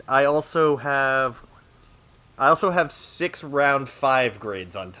then I also have 6 round 5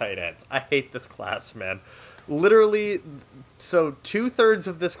 grades on tight ends. I hate this class, man. Literally, so 2/3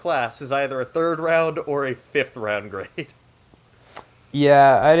 of this class is either a 3rd round or a 5th round grade.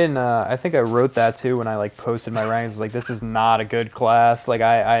 Yeah, I didn't. I think I wrote that too when I posted my rankings. Like, this is not a good class. Like,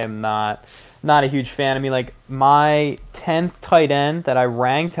 I am not a huge fan. I mean, like, my 10th tight end that I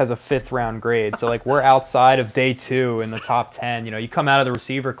ranked has a 5th round grade. So like, we're outside of day 2 in the top 10. You come out of the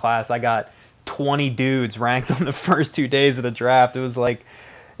receiver class. I got 20 dudes ranked on the first 2 days of the draft. It was like,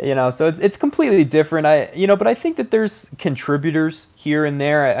 so it's completely different. But I think that there's contributors here and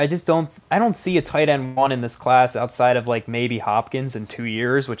there. I don't see a tight end 1 in this class outside of like maybe Hopkins in 2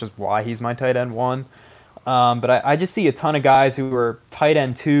 years, which is why he's my tight end 1. But I just see a ton of guys who are tight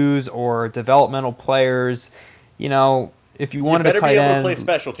end 2s or developmental players. If you wanted a tight end, you better be able to play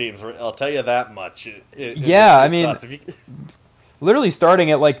special teams. I'll tell you that much. Yeah, I mean, literally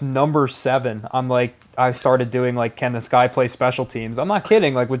starting at like number 7, I started doing like, can this guy play special teams? I'm not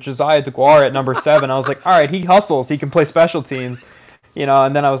kidding. Like, with Josiah DeGuara at number 7, I was like, all right, he hustles, he can play special teams,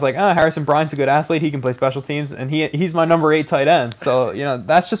 And then I was like, Harrison Bryant's a good athlete, he can play special teams, and he's my number 8 tight end. So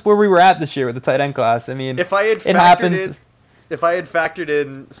that's just where we were at this year with the tight end class. I mean, if I had factored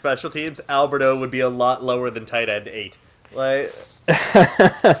in special teams, Alberto would be a lot lower than tight end 8. Like,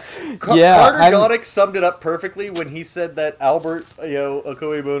 yeah, Carter Donick summed it up perfectly when he said that Albert,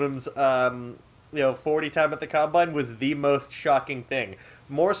 Okoye-Boonham's, 40 time at the combine was the most shocking thing.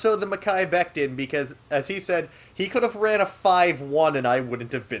 More so than Mekhi Becton, because, as he said, he could have ran a 5.1 and I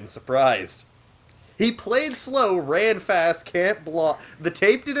wouldn't have been surprised. He played slow, ran fast, can't block. The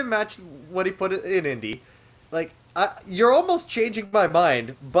tape didn't match what he put in Indy. Like, you're almost changing my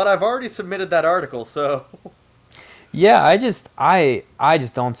mind, but I've already submitted that article, so... Yeah, I just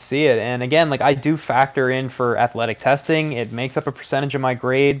don't see it. And again, like, I do factor in for athletic testing. It makes up a percentage of my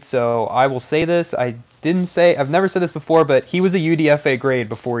grade. So I will say this. I've never said this before, but he was a UDFA grade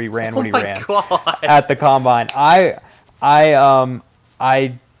before he ran what he ran at the combine.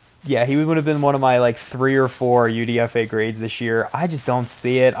 Yeah, he would have been one of my like 3 or 4 UDFA grades this year. I just don't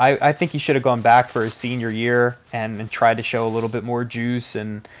see it. I think he should have gone back for his senior year and tried to show a little bit more juice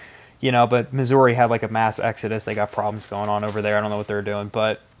and, but Missouri had like a mass exodus. They got problems going on over there. I don't know what they're doing,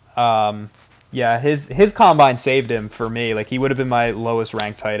 but yeah, his combine saved him for me. Like, he would have been my lowest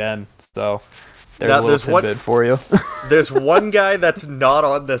ranked tight end. So there's a little tidbit for you. There's one guy that's not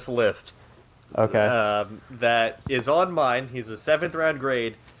on this list. Okay. That is on mine. He's a 7th round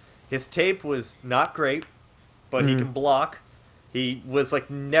grade. His tape was not great, but he can block. He was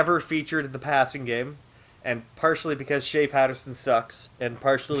like never featured in the passing game. And partially because Shea Patterson sucks, and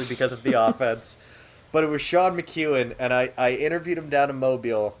partially because of the offense. But it was Sean McEwen, and I interviewed him down in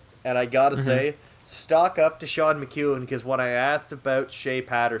Mobile, and I gotta say, stock up to Sean McEwen, because when I asked about Shea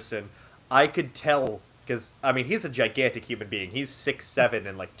Patterson, I could tell, because, I mean, he's a gigantic human being. He's 6'7"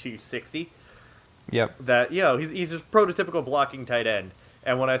 and like 260. Yep. That, he's a prototypical blocking tight end.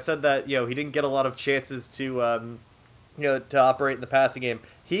 And when I said that, he didn't get a lot of chances to to operate in the passing game,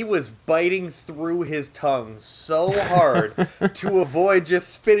 he was biting through his tongue so hard to avoid just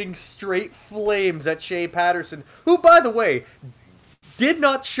spitting straight flames at Shea Patterson, who, by the way, did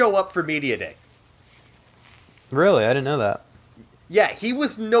not show up for Media Day. Really? I didn't know that. Yeah, he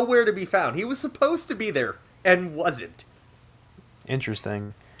was nowhere to be found. He was supposed to be there and wasn't.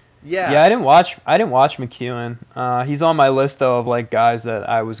 Interesting. Yeah. Yeah, I didn't watch McEwen. He's on my list though of like guys that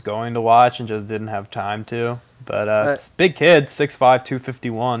I was going to watch and just didn't have time to. But it's big kid, 6'5",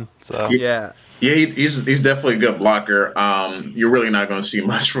 251. So yeah. Yeah, he's definitely a good blocker. You're really not going to see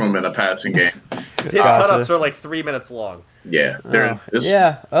much from him in a passing game. His cut-ups are like 3 minutes long. Yeah,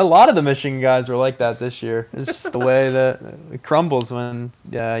 a lot of the Michigan guys were like that this year. It's just the way that it crumbles when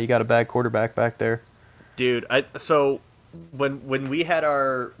you got a bad quarterback back there. Dude, when we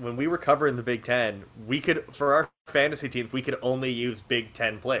were covering the Big Ten, for our fantasy teams we could only use Big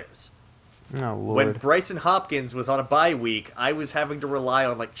Ten players. Oh Lord! When Bryson Hopkins was on a bye week, I was having to rely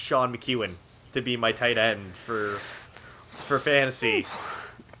on like Sean McEwen to be my tight end for fantasy.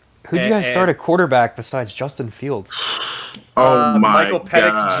 Who'd you guys start at quarterback besides Justin Fields? Oh my Michael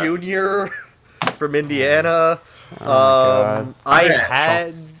Penix Jr. from Indiana.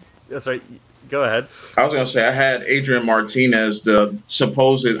 Sorry, go ahead. I was going to say I had Adrian Martinez, the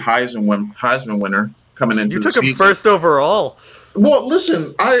supposed Heisman winner, coming into the season. You took him first overall. Well,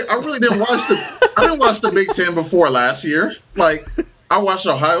 listen, I really didn't watch the Big Ten before last year. Like, I watched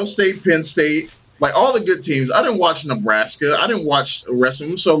Ohio State, Penn State, like all the good teams. I didn't watch Nebraska. I didn't watch the rest of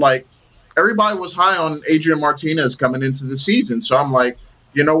them. So, like, everybody was high on Adrian Martinez coming into the season. So I'm like,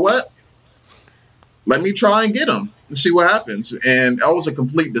 you know what? Let me try and get him and see what happens. And that was a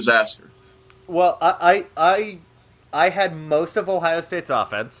complete disaster. Well, I had most of Ohio State's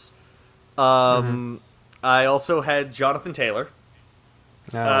offense. I also had Jonathan Taylor.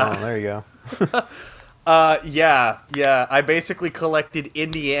 There you go. Yeah. I basically collected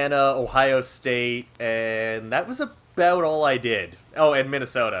Indiana, Ohio State, and that was about all I did. Oh, and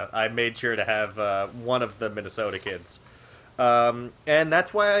Minnesota. I made sure to have one of the Minnesota kids, and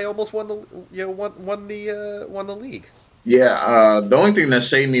that's why I almost won the league. Yeah, the only thing that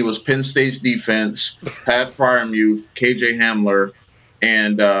saved me was Penn State's defense, Pat Fryermuth, KJ Hamler,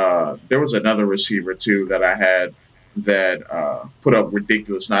 and there was another receiver too that I had that put up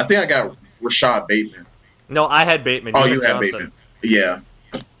ridiculous. Now I think I got Rashad Bateman. No, I had Bateman. You had Bateman. Yeah,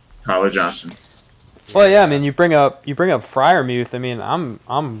 Tyler Johnson. Well, yeah, I mean, you bring up Fryermuth. I mean,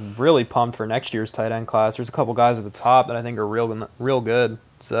 I'm really pumped for next year's tight end class. There's a couple guys at the top that I think are real good.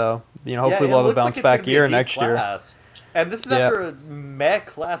 So hopefully we'll have a bounce back year next year. And this is after a mad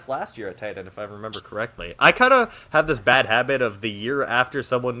class last year at tight end, if I remember correctly. I kind of have this bad habit of the year after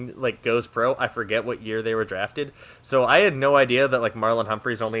someone like goes pro, I forget what year they were drafted. So I had no idea that like Marlon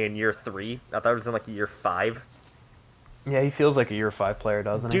Humphrey's only in year 3. I thought it was in like year 5. Yeah, he feels like a year 5 player,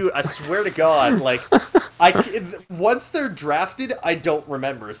 doesn't he? Dude, I swear to God, like once they're drafted, I don't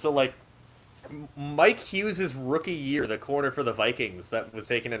remember. So like Mike Hughes' rookie year, the corner for the Vikings that was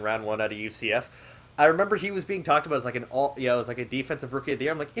taken in round 1 out of UCF. I remember he was being talked about as like it was like a defensive rookie of the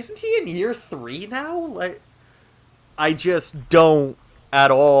year. I'm like, isn't he in year 3 now? Like, I just don't at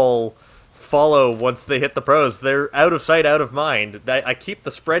all follow once they hit the pros. They're out of sight, out of mind. I keep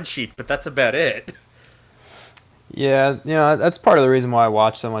the spreadsheet, but that's about it. Yeah, that's part of the reason why I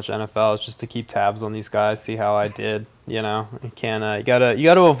watch so much NFL is just to keep tabs on these guys, see how I did. You can't. You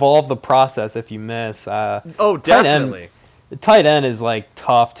gotta evolve the process if you miss. Oh, definitely. Tight end is like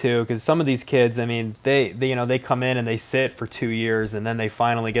tough too because some of these kids, I mean, they come in and they sit for 2 years and then they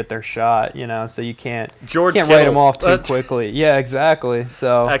finally get their shot. So you can't write them off too quickly. Yeah, exactly.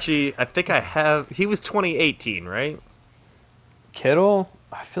 So actually, I think he was 2018, right? Kittle,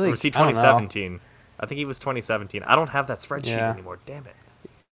 I feel like, or was he 2017? I think he was 2017. I don't have that spreadsheet anymore. Damn it.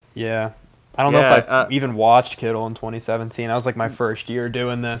 Yeah. I don't know if I even watched Kittle in 2017. That was like my first year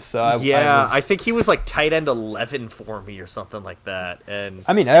doing this. So I think he was like tight end 11 for me or something like that. And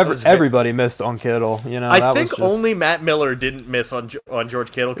I mean, everybody missed on Kittle. I think only Matt Miller didn't miss on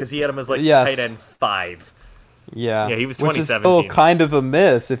George Kittle because he had him as like tight end 5. Yeah, he was 2017. Which is still kind of a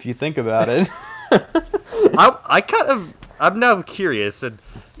miss if you think about it. I'm now curious, and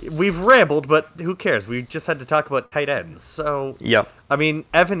we've rambled, but who cares? We just had to talk about tight ends. So, I mean,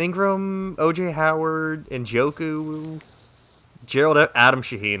 Evan Ingram, O.J. Howard, Njoku, Adam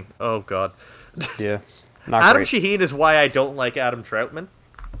Shaheen. Oh, God. Yeah. Adam Shaheen is why I don't like Adam Troutman.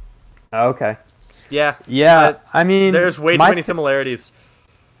 Okay. Yeah. Yeah, I mean... There's way too many similarities.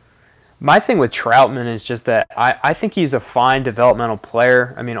 My thing with Troutman is just that I think he's a fine developmental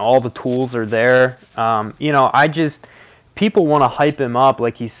player. I mean, all the tools are there. people want to hype him up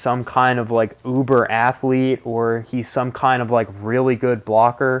like he's some kind of like uber athlete or he's some kind of like really good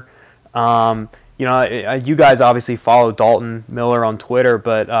blocker. You guys obviously follow Dalton Miller on Twitter,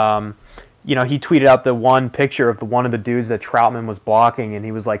 but he tweeted out the one picture of one of the dudes that Troutman was blocking, and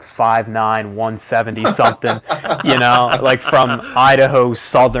he was like 5'9", 170 something, like from Idaho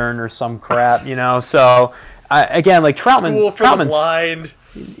Southern or some crap, So again, like School for the blind.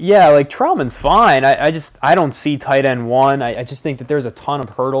 Yeah, like Troutman's fine. I don't see tight end one. I just think that there's a ton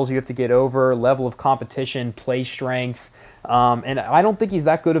of hurdles you have to get over, level of competition, play strength. And I don't think he's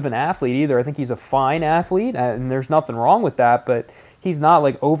that good of an athlete either. I think he's a fine athlete, and there's nothing wrong with that, but he's not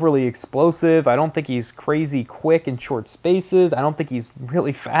like overly explosive. I don't think he's crazy quick in short spaces. I don't think he's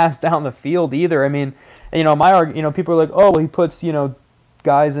really fast down the field either. I mean, people are like, oh, well, he puts,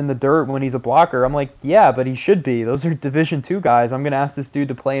 guys in the dirt when he's a blocker. I'm like, yeah, but he should be. Those are Division II guys. I'm going to ask this dude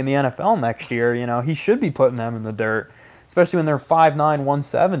to play in the NFL next year. He should be putting them in the dirt, especially when they're 5'9",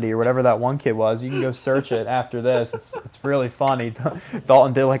 170 or whatever that one kid was. You can go search it after this. It's really funny.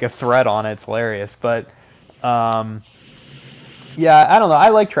 Dalton did like a thread on it. It's hilarious. But yeah, I don't know. I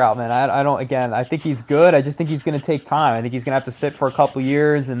like Troutman. I think he's good. I just think he's going to take time. I think he's going to have to sit for a couple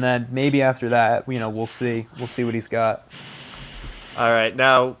years, and then maybe after that, we'll see. We'll see what he's got. All right,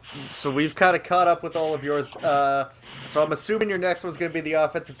 now, so we've kind of caught up with all of yours. So I'm assuming your next one's going to be the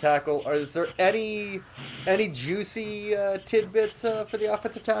offensive tackle. Is there any juicy tidbits for the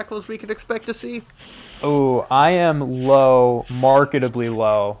offensive tackles we can expect to see? Oh, I am low, marketably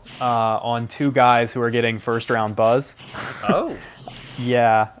low, on two guys who are getting first-round buzz. Oh.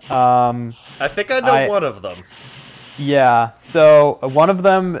 Yeah. I think I know one of them. Yeah, so one of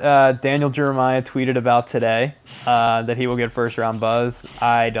them, Daniel Jeremiah tweeted about today. That he will get first-round buzz.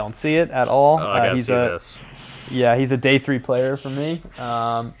 I don't see it at all. Oh, I gotta see this. Yeah, he's a day 3 player for me.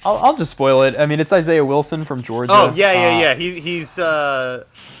 I'll just spoil it. I mean, it's Isaiah Wilson from Georgia. Oh, yeah. He's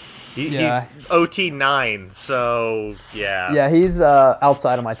OT 9, so yeah. Yeah, he's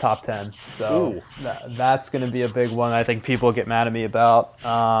outside of my top 10. So that's going to be a big one. I think people get mad at me about.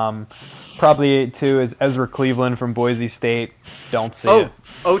 Probably 2 is Ezra Cleveland from Boise State. Don't see it.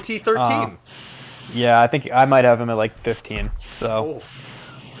 OT 13. Yeah, I think I might have him at like 15. So,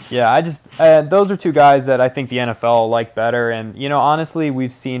 yeah, those are two guys that I think the NFL like better. And, honestly,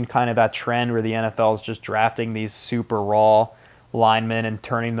 we've seen kind of that trend where the NFL is just drafting these super raw linemen and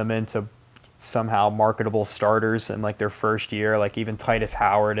turning them into somehow marketable starters in like their first year. Like even Titus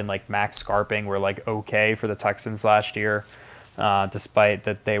Howard and like Max Scarping were like okay for the Texans last year, despite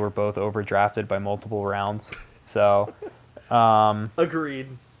that they were both overdrafted by multiple rounds. So, agreed.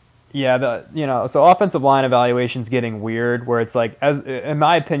 Yeah, so offensive line evaluation's getting weird where it's like, in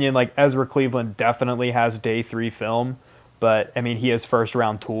my opinion, like Ezra Cleveland definitely has day 3 film, but I mean, he has first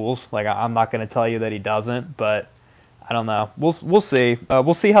round tools. Like I'm not going to tell you that he doesn't, but I don't know. We'll see.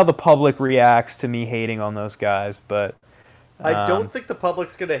 We'll see how the public reacts to me hating on those guys, but I don't think the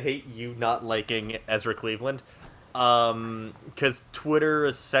public's going to hate you not liking Ezra Cleveland. Cuz Twitter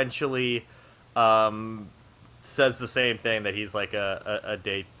essentially says the same thing, that he's like a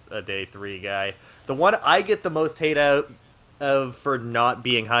day 3 guy. The one I get the most hate out of for not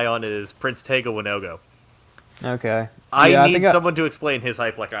being high on is Prince Tega Winogo. Okay. I need someone to explain his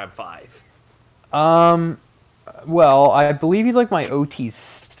hype like I'm 5. Well, I believe he's like my OT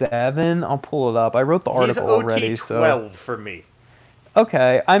 7. I'll pull it up. I wrote the article already. He's OT 12 for me.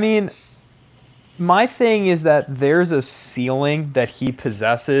 Okay. I mean, my thing is that there's a ceiling that he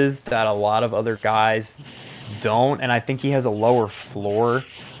possesses that a lot of other guys don't, and I think he has a lower floor.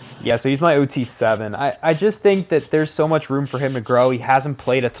 Yeah, so he's my OT 7. I just think that there's so much room for him to grow. He hasn't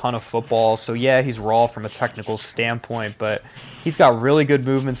played a ton of football, so yeah, he's raw from a technical standpoint, but he's got really good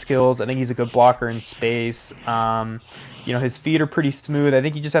movement skills. I think he's a good blocker in space. His feet are pretty smooth. I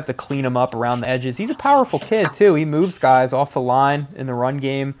think you just have to clean him up around the edges. He's a powerful kid, too. He moves guys off the line in the run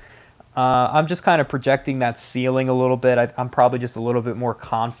game. I'm just kind of projecting that ceiling a little bit. I'm probably just a little bit more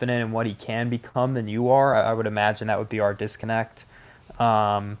confident in what he can become than you are. I would imagine that would be our disconnect.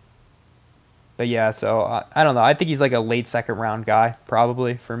 But yeah, so I don't know. I think he's like a late second round guy,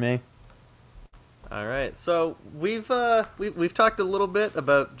 probably for me. All right, so we've talked a little bit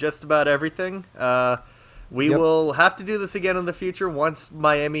about just about everything. We will have to do this again in the future once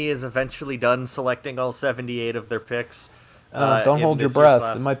Miami is eventually done selecting all 78 of their picks. Don't hold your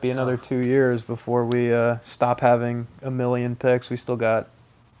breath. It might be another 2 years before we stop having a million picks. We still got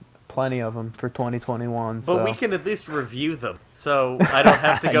plenty of them for 2021. But we can at least review them, so I don't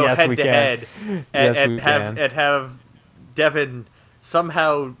have to go Yes, head to head and can. have Devin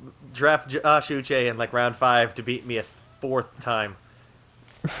somehow draft Josh Uche in like round 5 to beat me a 4th time.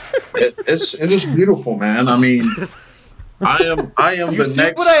 It is beautiful, man. I mean, I am You the see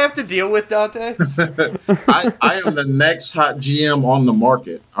next. what I have to deal with, Dante? I am the next hot GM on the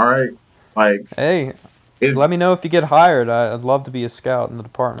market. All right, like Hey, if let me know if you get hired. I'd love to be a scout in the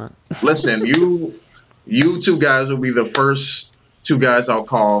department. listen, you two guys will be the first two guys I'll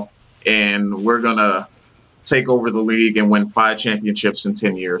call, and we're gonna take over the league and win 5 championships in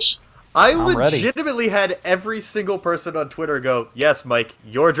 10 years. I I'm ready. legitimately had every single person on Twitter go, "Yes, Mike,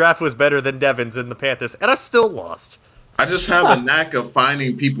 your draft was better than Devin's in the Panthers," and I still lost. I just have a knack of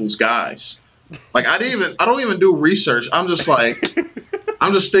finding people's guys. Like I don't even do research. I'm just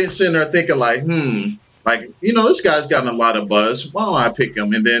sitting there thinking like, like this guy's gotten a lot of buzz. Why don't I pick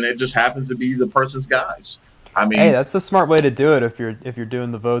him? And then it just happens to be the person's guys. I Hey, mean, that's the smart way to do it if you're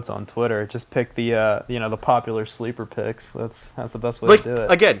doing the votes on Twitter. Just pick the the popular sleeper picks. That's the best way Like to do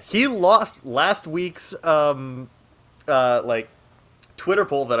it. again, he lost last week's like Twitter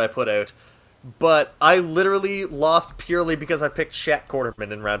poll that I put out, but I literally lost purely because I picked Shaq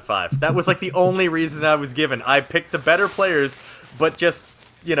Quarterman in round 5. That was like the only reason I was given. I picked the better players, but just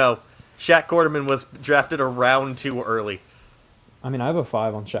Shaq Quarterman was drafted a round too early. I mean, I have a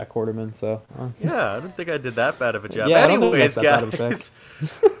 5 on Shaq Quarterman, so Yeah, I don't think I did that bad of a job. Yeah, I don't think Anyways, that's that bad of a guys,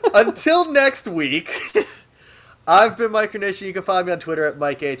 until next week, I've been Mike Nation. You can find me on Twitter at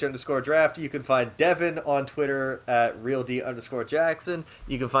MikeH_draft. You can find Devin on Twitter at RealD_Jackson.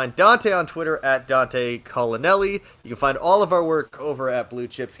 You can find Dante on Twitter at Dante Collenelli. You can find all of our work over at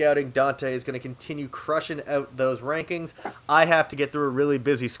Bluechip Scouting. Dante is going to continue crushing out those rankings. I have to get through a really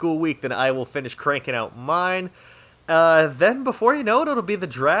busy school week, then I will finish cranking out mine. Then before you know it, it'll be the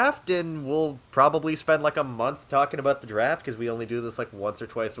draft, and we'll probably spend like a month talking about the draft because we only do this like once or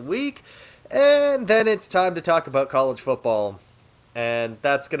twice a week. And then it's time to talk about college football, and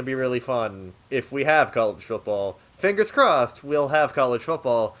that's going to be really fun if we have college football. Fingers crossed we'll have college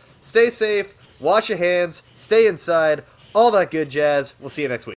football. Stay safe, wash your hands, stay inside, all that good jazz. We'll see you next week.